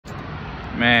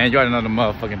Man, you already know the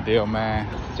motherfucking deal, man.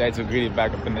 J2 Greedy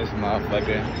back up in this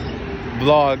motherfucker.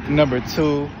 Vlog number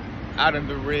 2, out in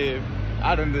the rib,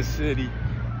 out in the city.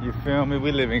 You feel me?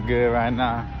 We living good right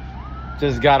now.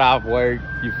 Just got off work,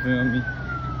 you feel me?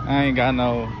 I ain't got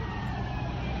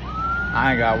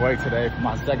work today for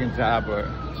my second job, but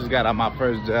just got out my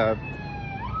first job.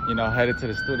 You know, headed to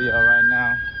the studio right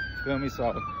now. Feel me?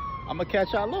 So I'm gonna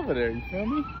catch y'all over there, you feel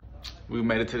me? We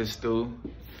made it to the stew.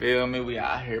 Feel me? We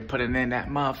out here putting in that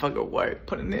motherfucking work.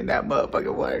 Putting in that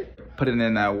motherfucking work. Putting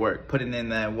in that work. Putting in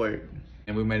that work.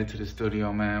 And we made it to the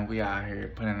studio, man. We out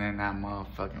here putting in that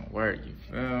motherfucking work. You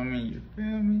feel me? You feel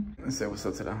me? Let's say what's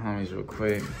up to the homies real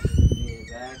quick.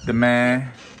 The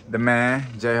man,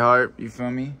 J Harp, you feel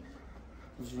me?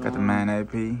 Got the man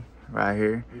AP right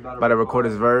here. About to record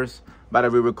his verse. About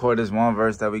to re-record this one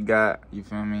verse that we got. You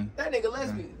feel me? That nigga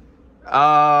lesbian.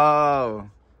 Oh.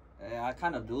 Yeah, I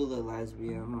kind of do look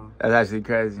lesbian, huh? That's actually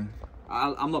crazy.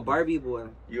 I'm a Barbie boy.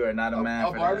 You are not a man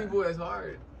for Barbie that. boy is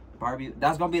hard. Barbie,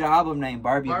 that's gonna be the album name,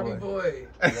 Barbie boy.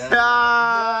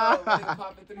 Yeah.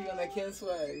 Popping 3 on that Ken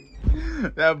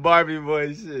swag. That Barbie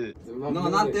boy shit. No,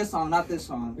 not this song, not this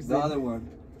song. The other one.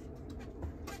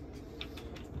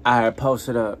 I had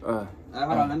posted up. Hold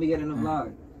on, let me get in the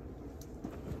vlog.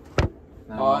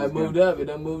 Oh, it moved up. It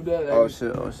done moved up. Oh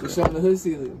shit, oh shit. It's showing the hood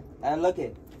ceiling. Hey, look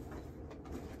it.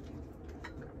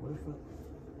 What the fuck?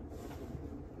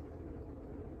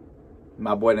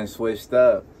 My boy done switched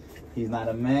up. He's not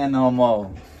a man no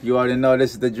more. You already know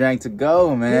this is the drink to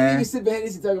go, man. You sipping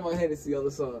Hennessy talking about Hennessy on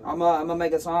the song. I'm gonna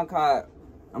make a song called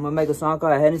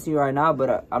Hennessy right now,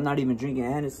 but I'm not even drinking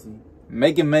Hennessy.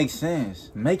 Make it make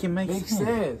sense. Make it make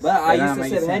sense. But I used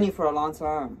to sip Henny for a long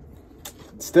time.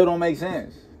 Still don't make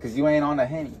sense. Cause you ain't on the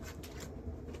Henny.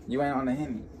 You ain't on the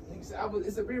Henny.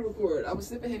 It's a re-record. I was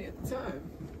sipping Henny at the time.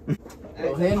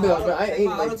 Well, hand up, but I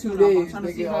ain't like 2 days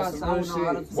thinking on some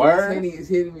real shit. Word? Henny is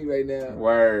hitting me right now.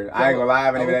 Word. I ain't gonna lie,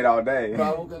 I've been eating that all day. Bro,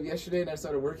 I woke up yesterday and I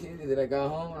started working, and then I got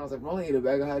home and I was like, bro, I ate a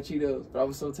bag of hot Cheetos. But I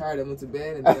was so tired, I went to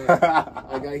bed, and then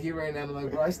I got here right now and I'm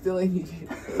like, bro, I still ain't eating.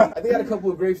 I think I had a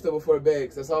couple of grapes though before bed,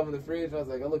 because I saw them in the fridge and I was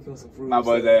like, I'll look at some fruit. My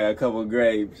boy had a couple of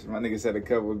grapes. My nigga said a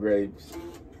couple of grapes.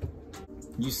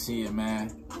 You see it,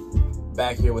 man.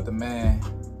 Back here with the man,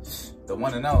 the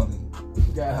one and only,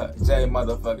 J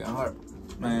motherfucking Harp,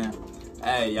 man.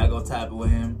 Hey, y'all go tap it with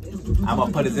him. I'm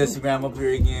gonna put his Instagram up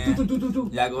here again.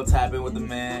 Y'all go tap in with the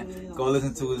man. Go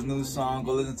listen to his new song.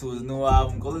 Go listen to his new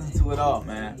album. Go listen to it all,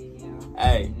 man.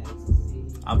 Hey,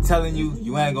 I'm telling you,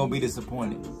 you ain't gonna be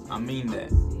disappointed. I mean that.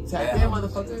 Tap in,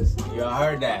 motherfuckers. Y'all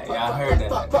heard that. Y'all heard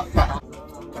that.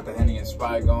 Got the Henny and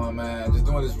Sprite going, man. Just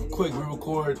doing this quick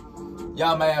re-record.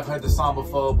 Y'all may have heard the song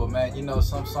before, but man, you know,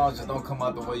 some songs just don't come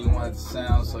out the way you want it to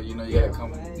sound, so you know you gotta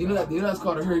come. You know that's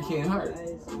called a Hurricane Heart.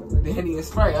 The Henny and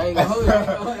Sprite. I ain't gonna hold it.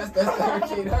 That's the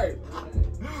Hurricane Heart.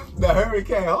 The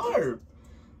Hurricane Heart.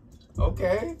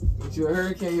 Okay. Get you a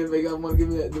hurricane, you make up want to give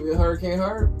me a Hurricane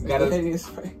Heart? We got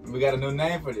a new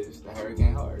name for this, the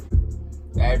Hurricane Heart.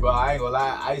 Hey bro, I ain't gonna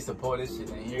lie, I used to pour this shit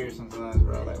in here sometimes,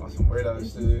 bro, like on some weirdo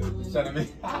shit. You trying to be?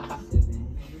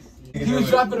 You was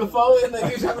dropping a phone in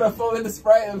the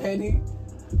Sprite of Henny.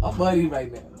 I'm muddy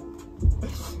right now.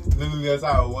 Literally, that's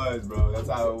how it was, bro. That's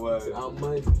how it was. I'm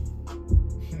muddy.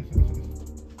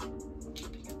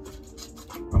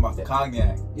 I'm off the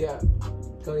cognac. Yeah.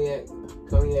 Cognac.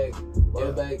 Roll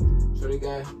it back. Shorty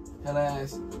guy. Hella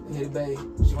ass. Hit it back.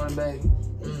 She want it back.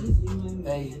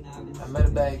 Hey, I met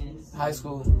her back. High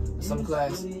school. Some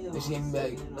class. Then she hit me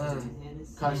back.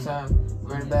 College time.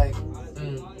 Ran it back.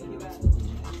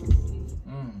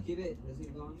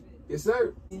 Yes,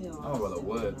 sir. I'm a brother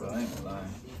Wood, bro. I ain't gonna lie.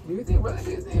 Do you think, brother?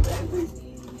 Do you think,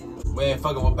 man? We ain't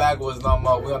fucking with backwoods no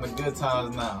more. We on the good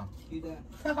times now.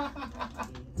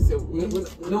 So,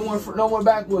 no more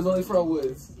backwoods, only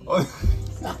frontwoods.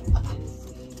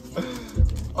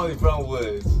 Only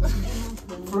frontwoods.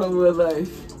 Frontwood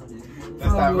life.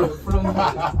 That's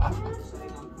Frontwood.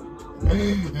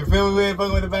 You feel me? We ain't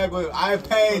fucking with the backwoods. I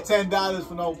paid $10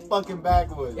 for no fucking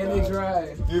backwoods. And they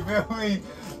dry. You feel me?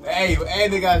 Hey,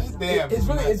 they got stamps.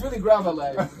 It's really grava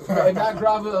life. If not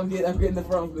grava, I'm getting the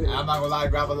front foot. I'm not gonna lie,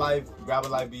 grab a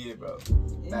life be it, bro.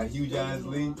 That huge ass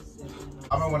leaf.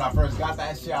 I remember when I first got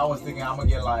that shit, I was thinking I'm gonna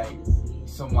get like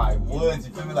some like woods.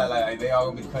 You feel me? Like they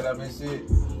all gonna be cut up and shit.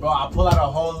 Bro, I pull out a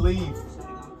whole leaf.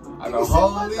 I'm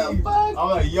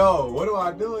like, yo, what do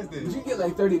I do with this? But you get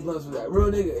like 30 blunts for that, real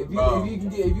nigga. If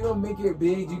you don't make it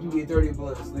big, you can get 30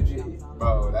 blunts, legit.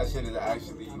 Bro, that shit is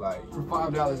actually like for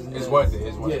 $5. It's worth it.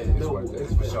 It's worth it. It's worth it.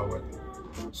 It's for sure worth it.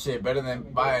 Shit, better than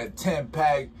buying a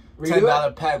 10-pack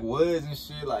 $10 pack woods and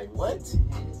shit. Like, what?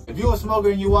 If you a smoker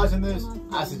and you watching this,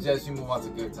 I suggest you move on to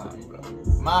Good Time, bro.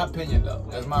 My opinion, though.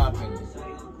 That's my opinion.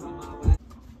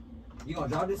 You gonna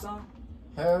drop this song?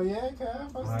 Hell yeah,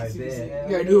 Kev.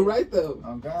 You gotta do it right though.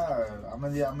 Oh God, I'm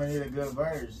gonna need a good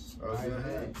verse or a good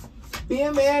hook. Be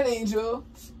a man, Angel.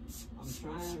 I'm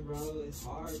trying, bro. It's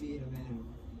hard being a man.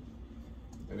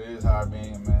 It is hard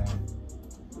being a man.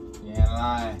 You ain't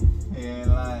lying. You ain't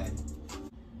lying.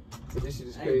 This shit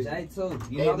is Hey, crazy. Jay, too.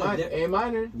 A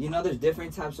minor. You know there's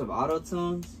different types of auto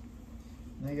tunes.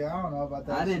 Nigga, I don't know about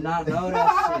that. I did shit. not know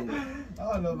that shit.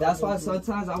 I don't know about That's that why shit.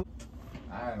 sometimes I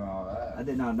didn't know all that. I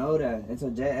did not know that until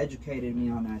Jay educated me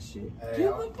on that shit. Hey,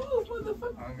 Get I'm- my boo,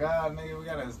 motherfucker. Oh God, nigga,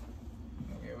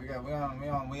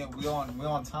 we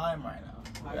on time right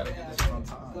now. We gotta get this shit on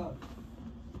time.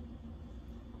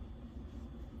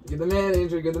 Get the man,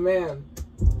 Angel. Get the man.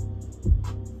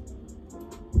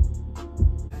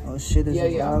 Oh shit, there's Yeah, a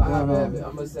yeah. lot I have going it.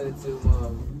 I'm gonna send it to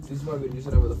this one. You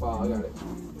send over the file. I got it.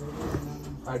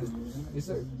 Alright, yes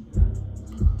sir.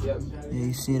 Yep. Yeah,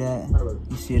 you see that? Alright,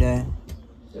 You see that?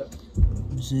 Yep.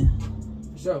 You see?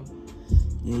 Show.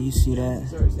 Yeah, you see that?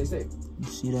 Sir, stay safe. You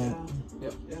see that?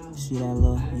 Yep. You see that,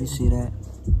 lil? You see that?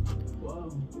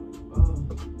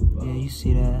 Yeah, you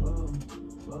see that?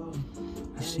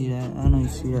 You see that? I know you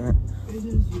see that.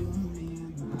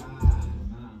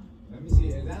 Let me see.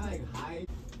 Is that like high?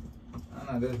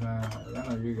 I know this man. I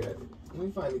know you got it. Let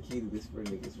me find the key to this for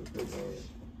niggas for quick,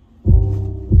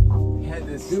 man. Had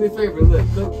this. Do me a favor. Look.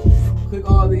 Click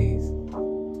all these.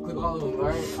 Click all of them. All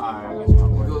right. Alright, let's go.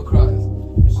 Go across.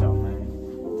 Show, man.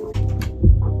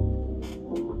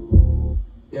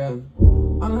 Yeah.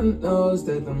 All I know is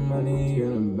that the money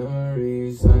and the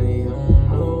memories, honey, I don't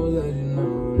know that you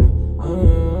know that.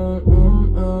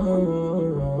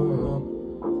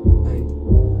 Hey.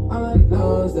 All I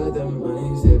know is that the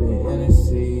money's sipping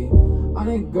Hennessy. All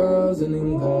the girls in the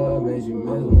club made you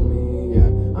mess with me,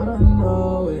 yeah. I don't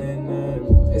know it and then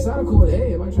it sounded cool,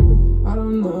 hey, am I tripping? I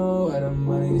don't know why the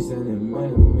money's sending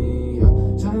meant to me,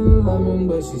 yeah. Trying to love me,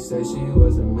 but she said she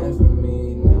wasn't meant for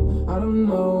me, no. I don't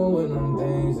know what them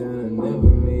things that are never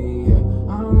me, yeah.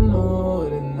 I don't know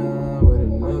what it now, what it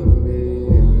never be.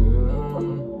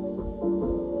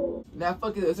 Nah,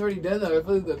 fuck it, it's already done though. I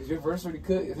feel like your verse already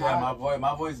cooked. It's Yeah, hot.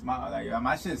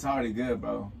 my shit's already good,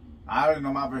 bro. I already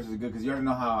know my verse is good because you already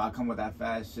know how I come with that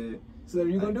fast shit. So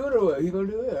you gonna do it or what? You gonna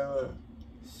do it or what?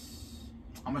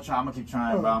 I'm gonna keep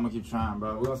trying,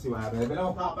 bro. We're gonna see what happens. If it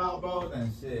don't pop out, bro,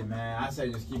 then shit, man. I say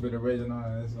just keep it original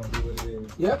and it's gonna be what it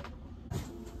is. Yep.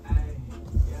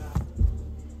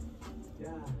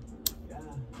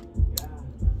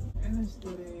 In the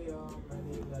studio,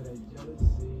 ready to let it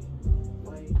jealousy.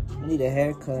 Wait, I need a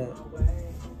haircut.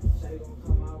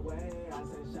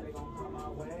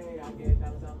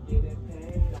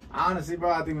 honestly,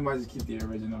 bro, I think we might just keep the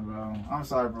original, bro. I'm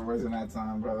sorry for wasting that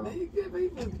time, bro. Man, you good, man.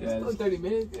 It's Yeah, still 30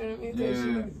 minutes. You know what I mean? That Yeah.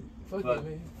 shit, fuck it,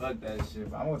 man. Fuck that shit,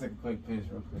 bro. I'm gonna take a quick piss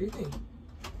real What do you quick. think?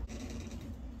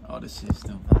 Oh, this shit's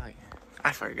still vibing.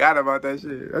 I forgot about that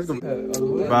shit. That's gonna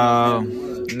Bro,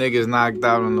 niggas knocked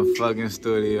out in the fucking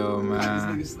studio,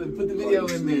 man. Put the video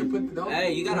in there.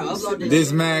 Hey, you gotta upload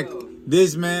this.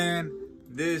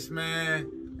 This man,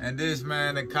 and this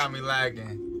man that caught me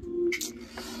lagging.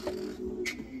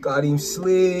 Got him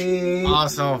slick.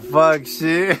 Awesome fuck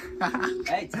shit.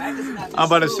 Hey, tag us in that. I'm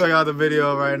about to show y'all the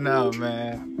video right now,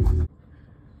 man.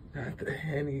 Not the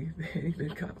Henny. The Henny been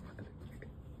caught.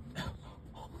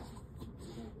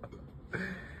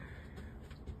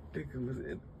 Nigga was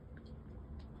in.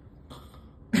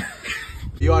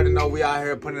 You already know we out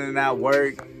here putting in that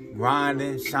work,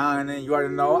 grinding, shining. You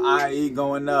already know IE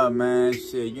going up, man.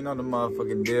 Shit, you know the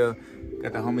motherfucking deal.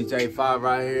 Got the homie J5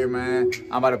 right here, man.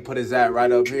 I'm about to put his at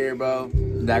right up here, bro.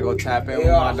 Y'all go tap in with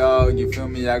my dog. You feel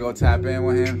me? Y'all go tap in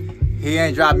with him. He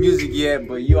ain't dropped music yet,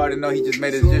 but you already know he just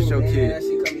made his digital kit.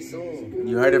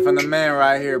 You heard it from the man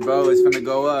right here, bro. It's finna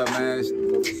go up, man.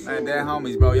 Man, they're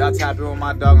homies, bro. Y'all tap in with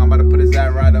my dog. I'm about to put his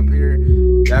at right up here.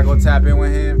 Y'all go tap in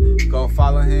with him. Go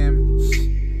follow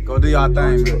him. Go do y'all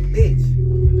thing,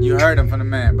 man. You heard him from the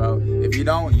man, bro. If you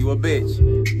don't, you a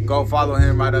bitch. Go follow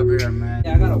him right up here, man.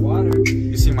 Yeah, I got a water.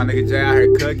 You see my nigga Jay out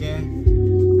here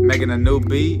cooking, making a new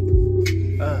beat.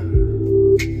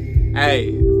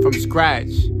 Hey, from scratch.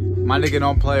 My nigga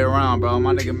don't play around, bro.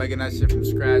 My nigga making that shit from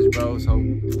scratch, bro. So,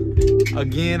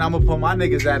 again, I'm gonna put my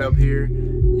niggas at up here.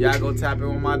 Y'all go tap in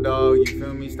with my dog, you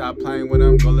feel me? Stop playing with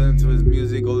him. Go listen to his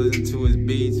music, go listen to his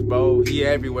beats, bro. He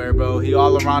everywhere, bro. He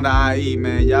all around the IE,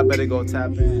 man. Y'all better go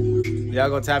tap in. Y'all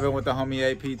go tap in with the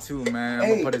homie AP too, man. I'm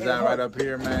gonna put his out right up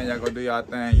here, man. Y'all go do y'all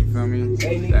thing, you feel me?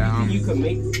 Hey, That nigga, homie. you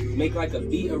could make like a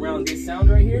beat around this sound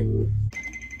right here?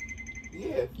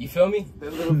 Yeah. You feel me?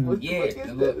 That little, Yeah, it's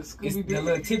the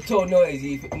little tiptoe noise,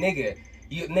 nigga.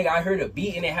 Nigga, I heard a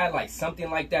beat and it had like something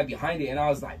like that behind it, and I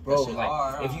was like, bro, like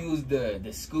hard, if you use the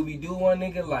Scooby Doo one,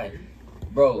 nigga, like,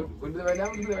 bro. Wanna do that right now?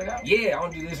 Wanna do that right now? Yeah, I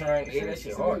wanna do this right. Yeah, that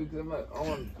shit hard. I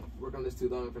wanna work on this too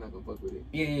long if we're not gonna fuck with it.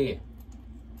 Yeah.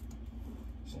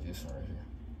 So this one right here.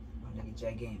 My nigga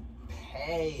Jay getting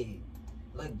paid.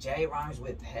 Look, Jay rhymes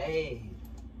with paid.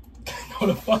 No,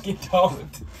 the fucking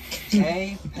don't.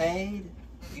 Jay paid.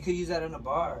 You could use that in a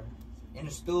bar. In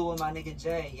the stool with my nigga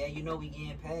Jay. Yeah, you know we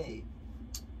getting paid.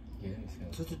 Yeah.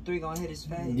 2 to 3 gonna hit his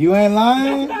face. You ain't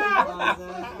lying.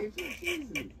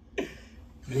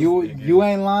 you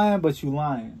ain't lying, but you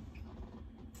lying.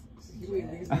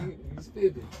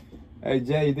 Hey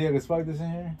Jay, you think I can smoke this in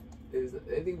here?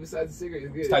 Anything besides the cigarette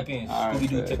is good. Type in Scooby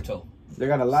Doo right, tiptoe. They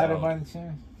got a lighter by any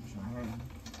chance?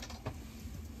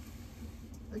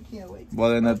 I can't wait.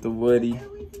 Boiling up the woody.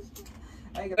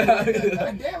 Damn, I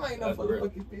ain't no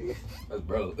fucking thing. That's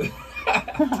bro.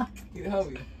 You help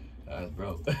me. That's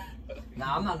bro.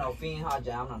 Nah, I'm not no fiend, Hot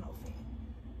Jay. I'm not no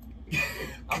fiend.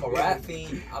 I'm a rap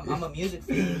fiend. I'm a music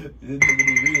fiend. This nigga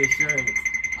need reassurance.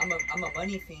 I'm a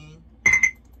money fiend.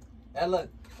 Hey, look.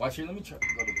 Watch here. Let me try.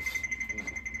 Go to this.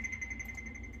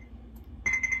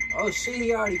 Oh shit,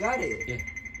 he already got it. Yeah.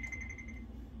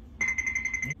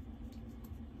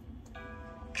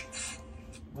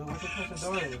 Wait, what the fucking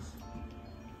door is?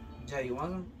 Jay, you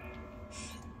want them?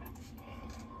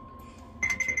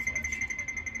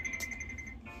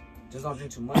 Just don't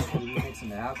drink too much because we're mixing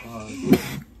the alcohol.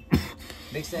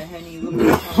 Mix that Henny, a little bit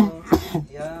of alcohol.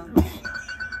 Yeah.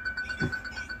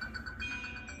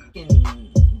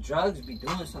 Fucking drugs be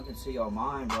doing something to your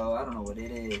mind, bro. I don't know what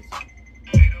it is.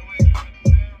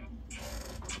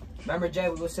 Remember, Jay,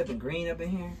 we was sipping green up in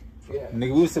here? Yeah.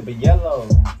 Nigga, we was sipping yellow.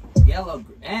 Yellow,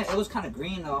 and it was kind of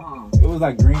green though, huh? It was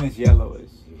like greenish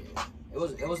yellowish. Yeah.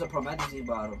 It was a promethazine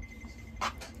bottle.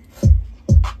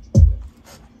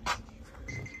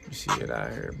 Shit out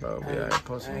here, bro. We out here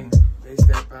posting. They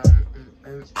step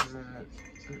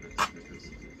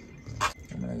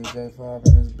Nigga J5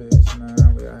 in this bitch,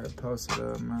 man. We out here posted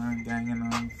up, man. Ganging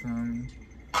on, you feel me?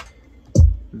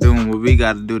 Doing what we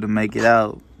gotta do to make it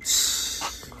out.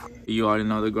 You already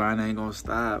know the grind ain't gonna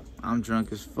stop. I'm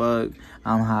drunk as fuck.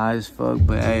 I'm high as fuck.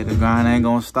 But hey, the grind ain't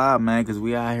gonna stop, man, because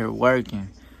we out here working.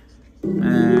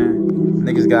 Man,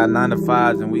 niggas got 9 to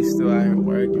 5s and we still out here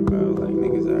working, bro. Like,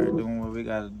 niggas out here doing what we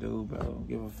gotta do, bro.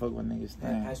 Give a fuck what niggas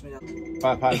think. Pass me that.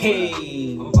 Pop,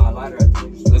 Hey. I'm about a lighter at the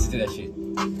Listen to that shit.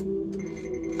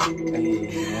 Hey.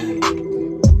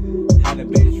 Had a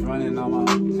bitch running on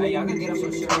my... Hey, y'all can get up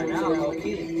some shit right now, low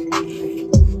key.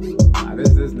 Nah,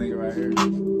 this nigga right here.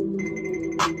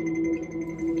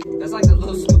 That's like the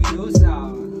little Scooby Doo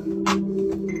sound.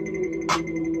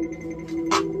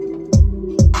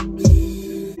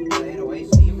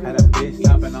 Had a bitch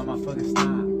stopping on my fucking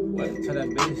stop. What? Tell that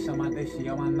bitch on my dick, she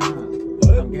on my knob.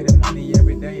 What? I'm getting money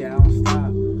every day, I don't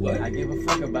stop. What? I give a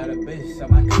fuck about a bitch on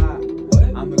my cop. What?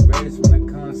 I'm the greatest when it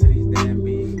comes to these damn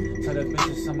beats. Tell the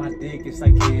bitches on my dick, it's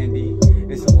like candy.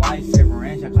 It's a lifesaver,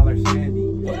 and I call her Sandy.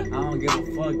 What? I don't give a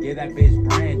fuck, give that bitch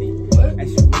brandy. What? And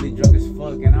she really drunk as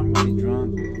fuck, and I'm really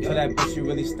drunk. Tell that bitch you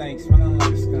really stink, smelling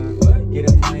like a skunk. What?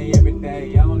 Getting money every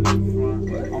day, I don't live front.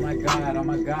 What? Oh my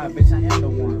god, bitch, I am the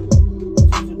one.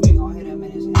 We gon' hit him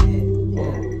in his head.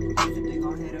 We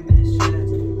gon' hit him in his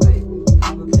chest. Wait,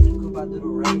 I'm gonna get the coupe out through the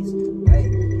race. Hey,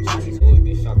 Chinese. We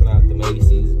be shopping out the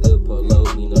Macy's, good polo.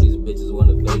 You know these bitches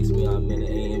wanna face me. I'm in an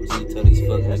AMG, tell these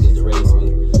fuck niggas to race me.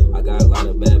 I got a lot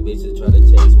of bad bitches try to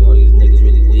chase me. All these niggas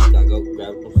really weak, I go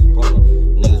grab them. Hold on.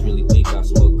 Niggas really weak, I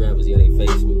smoke grabbers, yeah, they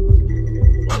face me.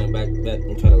 Running back to back,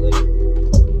 don't try to lay me.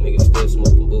 Niggas still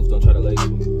smoking booths, don't try to lace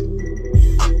me.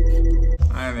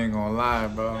 I ain't even gonna lie,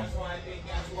 bro.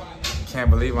 Can't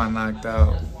believe I knocked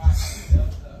out.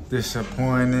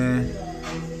 Disappointed.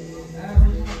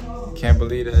 Can't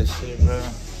believe that shit, bro.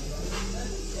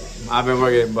 I've been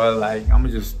working, but like, I'ma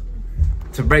just,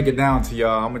 to break it down to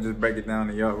y'all, I'ma just break it down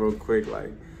to y'all real quick.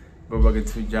 Like, been working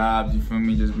 2 jobs, you feel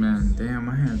me? Just been, damn,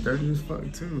 my hand dirty as fuck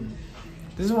too.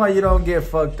 This is why you don't get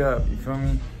fucked up, you feel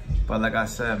me? But like I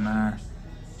said, man,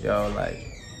 yo, like,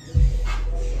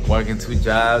 working 2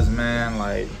 jobs, man,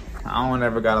 like, I don't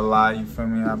ever gotta lie, you feel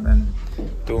me? I've been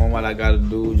doing what I gotta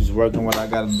do, just working what I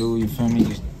gotta do, you feel me?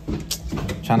 Just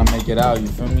trying to make it out, you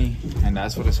feel me? And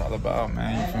that's what it's all about,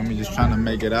 man, you feel me? Just trying to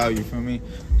make it out, you feel me?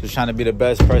 Just trying to be the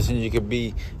best person you could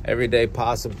be every day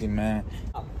possibly, man.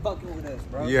 I'm fucking with us,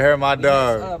 bro. You heard my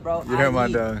dog. Bro. You heard my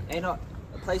dog. Ain't no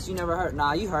a place you never heard.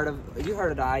 Nah, you heard of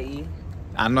the IE.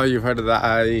 I know you've heard of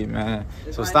the IE, man.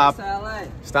 It's so right stop next to LA.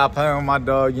 stop playing with my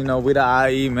dog. You know, we the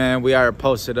IE, man. We are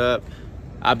posted up.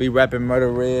 I be rapping Murder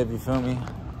Rib, you feel me?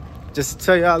 Just to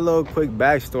tell y'all a little quick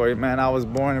backstory, man. I was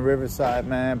born in Riverside,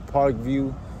 man,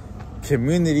 Parkview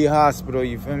Community Hospital,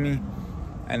 you feel me?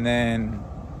 And then,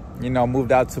 you know,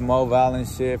 moved out to Mobile and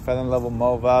shit, fell in love with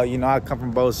Mobile. You know, I come from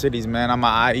both cities, man. I'm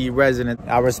an IE resident.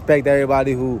 I respect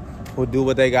everybody who do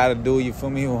what they gotta do, you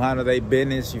feel me? Who handle their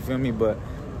business, you feel me? But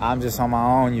I'm just on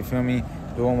my own, you feel me?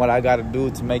 Doing what I gotta do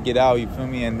to make it out, you feel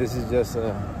me? And this is just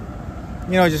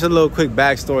you know, just a little quick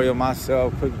backstory of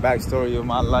myself, quick backstory of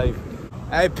my life.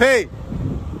 Hey, Pete,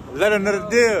 let him know the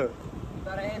deal. You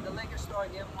gotta hit the liquor store,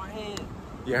 get more hand.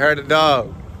 You heard the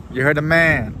dog. You heard the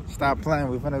man. Stop playing.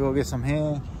 We finna go get some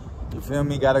hand. You feel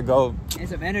me? Gotta go. And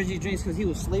some energy drinks because he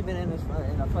was sleeping in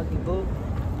a fucking booth.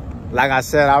 Like I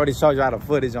said, I already showed y'all the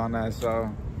footage on that, so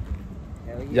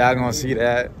y'all gonna see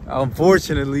that.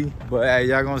 Unfortunately, but hey,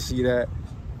 y'all gonna see that.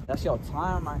 That's your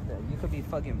time right there. You could be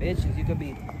fucking bitches. You could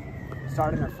be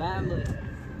starting a family.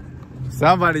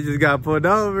 Somebody just got pulled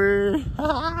over.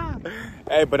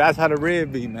 Hey, but that's how the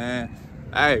rib be, man.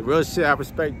 Hey, real shit, I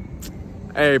respect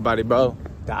everybody, bro.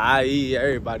 The IE,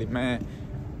 everybody, man.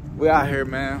 We out here,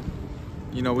 man.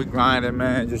 You know, we grinding,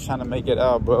 man. Just trying to make it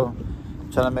out, bro.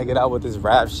 Trying to make it out with this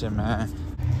rap shit, man.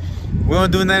 We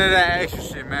don't do none of that extra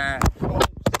shit, man.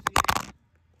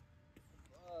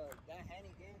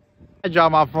 I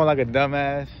dropped my phone like a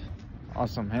dumbass on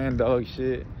some hand dog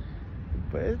shit.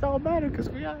 But it don't matter because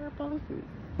we out here posted.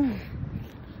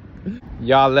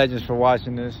 Y'all legends for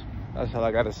watching this. That's all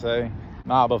I gotta say.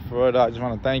 Nah, but for real, I just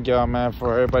want to thank y'all, man,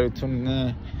 for everybody tuning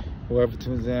in. Whoever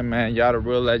tunes in, man, y'all the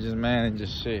real legends, man, and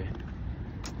just shit.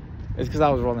 It's because I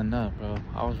was rolling up, bro.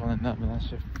 I was rolling up, and that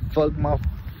shit fucked my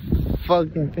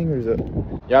fucking fingers up.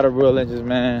 Y'all the real legends,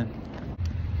 man.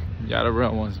 Y'all the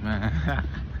real ones, man.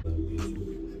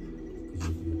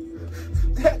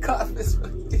 That cough is...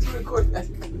 Did you record that?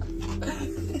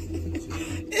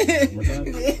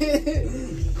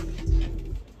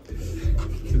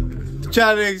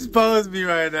 Trying to expose me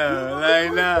right now.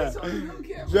 Like, nah.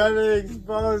 Trying to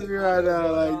expose me right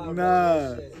now. Like,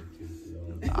 nah.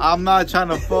 I'm not trying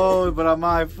to fold, but I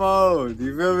might fold.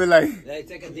 You feel me? Like, Hey,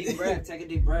 take a deep breath. Take a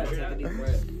deep breath. Take a deep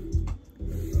breath.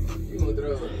 You gonna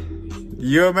throw it.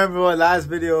 you remember what last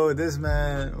video this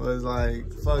man was like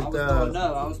fucked up?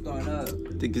 I was throwing up.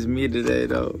 I think it's me today,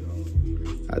 though.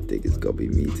 I think it's gonna be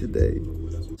me today.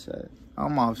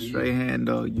 I'm off straight hand,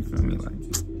 though. You feel me? Like,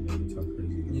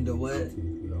 You know what?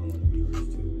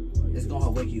 It's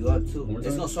gonna wake you up too.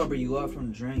 It's gonna sober you up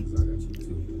from the drink.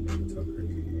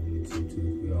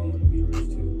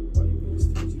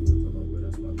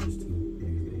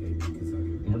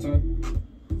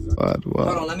 what?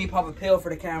 Hold on, let me pop a pill for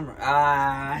the camera.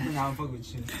 No, I'm fucking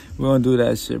with you. We don't do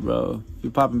that shit, bro. If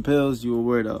you popping pills, you a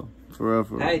weirdo. For real,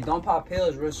 for real. Hey, don't pop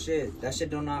pills, real shit. That shit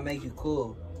do not make you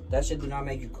cool. That shit do not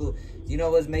make you cool. You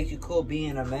know what's make you cool?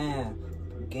 Being a man.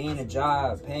 Getting a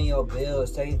job, paying your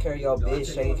bills, taking care of your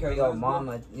bitch, taking care of your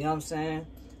mama. You know what I'm saying?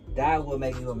 That would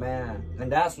make you a man.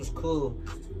 And that's what's cool.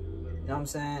 You know what I'm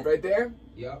saying? Right there?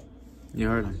 Yup. You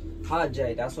heard him. Huh,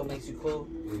 Jay? That's what makes you cool?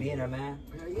 Being a man?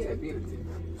 Hell yeah, being a team.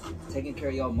 Taking care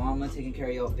of your mama, taking care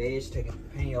of your bitch,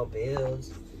 paying your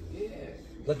bills. Yeah.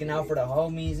 Looking out for the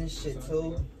homies and shit,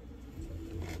 too.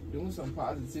 Doing some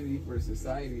positivity for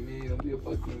society, man. Don't be a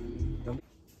fucking...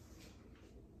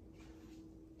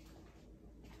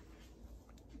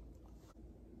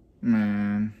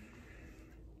 Man,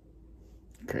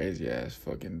 crazy ass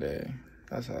fucking day.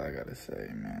 That's all I gotta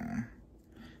say, man.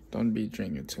 Don't be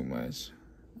drinking too much,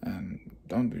 and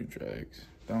don't do drugs.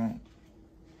 Don't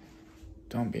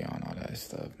be on all that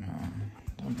stuff, man.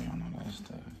 Don't be on all that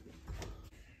stuff.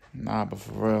 Nah, but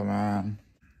for real, man.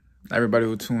 Everybody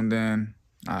who tuned in,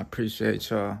 I appreciate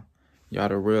y'all. Y'all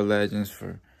the real legends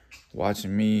for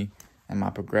watching me and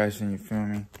my progression. You feel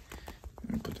me?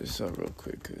 Let me put this up real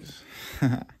quick, cause.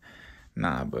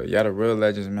 Nah, but y'all the real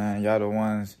legends, man. Y'all the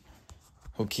ones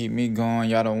who keep me going.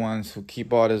 Y'all the ones who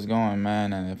keep all this going,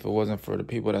 man. And if it wasn't for the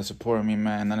people that support me,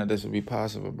 man, none of this would be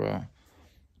possible, bro.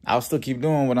 I'll still keep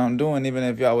doing what I'm doing, even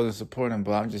if y'all wasn't supporting.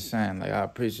 But I'm just saying, like, I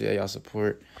appreciate y'all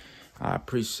support. I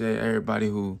appreciate everybody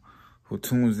who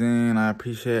tunes in. I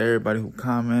appreciate everybody who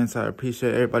comments. I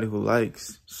appreciate everybody who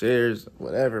likes, shares,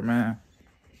 whatever, man.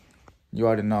 You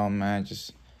already know, man.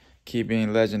 Just keep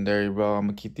being legendary, bro. I'm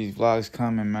gonna keep these vlogs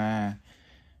coming, man.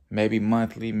 Maybe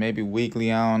monthly, maybe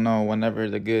weekly, I don't know. Whenever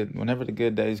the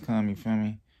good days come, you feel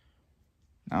me?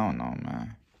 I don't know,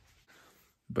 man.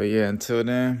 But yeah, until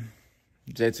then,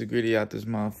 J2Greedy out this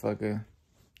motherfucker.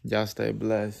 Y'all stay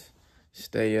blessed.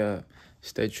 Stay up.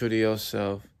 Stay true to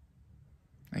yourself.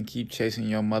 And keep chasing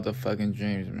your motherfucking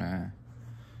dreams, man.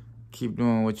 Keep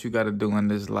doing what you gotta do in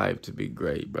this life to be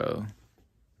great, bro.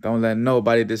 Don't let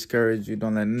nobody discourage you.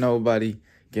 Don't let nobody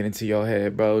get into your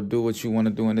head, bro. Do what you want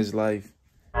to do in this life.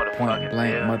 Point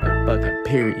blank, motherfucking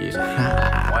period.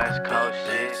 West Coast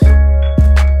shit.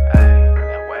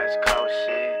 That West Coast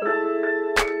shit.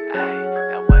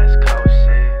 That West Coast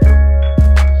shit.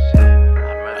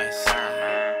 I'm really sorry,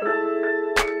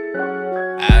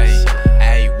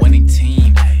 man. Winning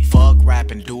team. Fuck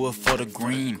rapping, do it for the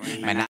green. Man,